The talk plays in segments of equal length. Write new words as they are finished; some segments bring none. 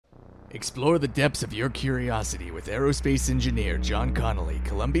Explore the depths of your curiosity with aerospace engineer John Connolly,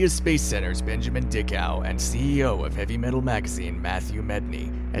 Columbia Space Center's Benjamin Dickow, and CEO of Heavy Metal Magazine Matthew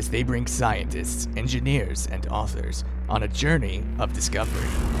Medney as they bring scientists, engineers, and authors on a journey of discovery.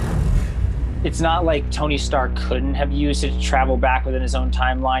 It's not like Tony Stark couldn't have used it to travel back within his own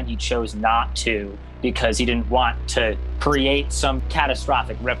timeline. He chose not to because he didn't want to create some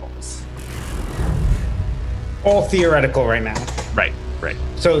catastrophic ripples. All theoretical right now. Right.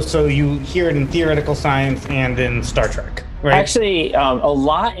 So you hear it in theoretical science and in Star Trek, right? Actually, a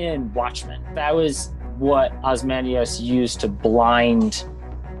lot in Watchmen. That was what Ozymandias used to blind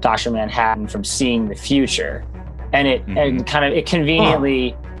Dr. Manhattan from seeing the future. And it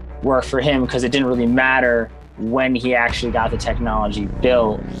conveniently worked for him because it didn't really matter when he actually got the technology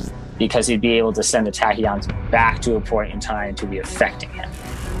built, because he'd be able to send the tachyons back to a point in time to be affecting him.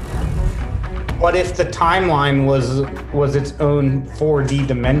 What if the timeline was its own 4D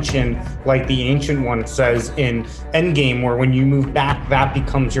dimension, like the Ancient One says in Endgame, where when you move back, that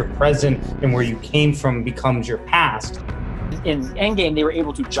becomes your present, and where you came from becomes your past? In Endgame, they were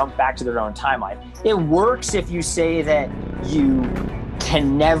able to jump back to their own timeline. It works if you say that you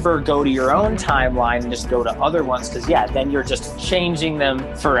can never go to your own timeline and just go to other ones, because then you're just changing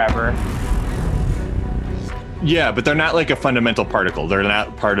them forever. Yeah, but they're not like a fundamental particle. They're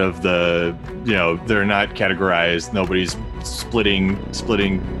not part of the, they're not categorized. Nobody's splitting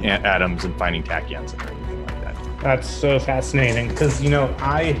atoms and finding tachyons or anything like that. That's so fascinating because,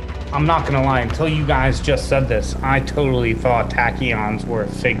 I'm not going to lie, until you guys just said this, I totally thought tachyons were a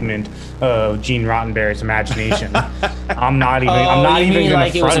figment of Gene Roddenberry's imagination. I'm not even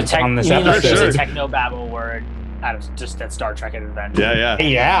going to front on this episode. It was a technobabble word out of just that Star Trek adventure.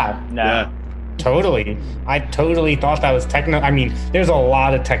 Yeah. No. Yeah. Totally. I totally thought that was techno. I mean, there's a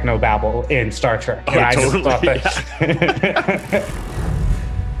lot of technobabble in Star Trek. Oh, and I totally, just thought that.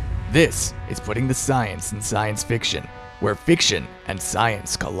 This is Putting the Science in Science Fiction, where fiction and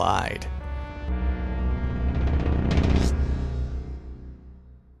science collide.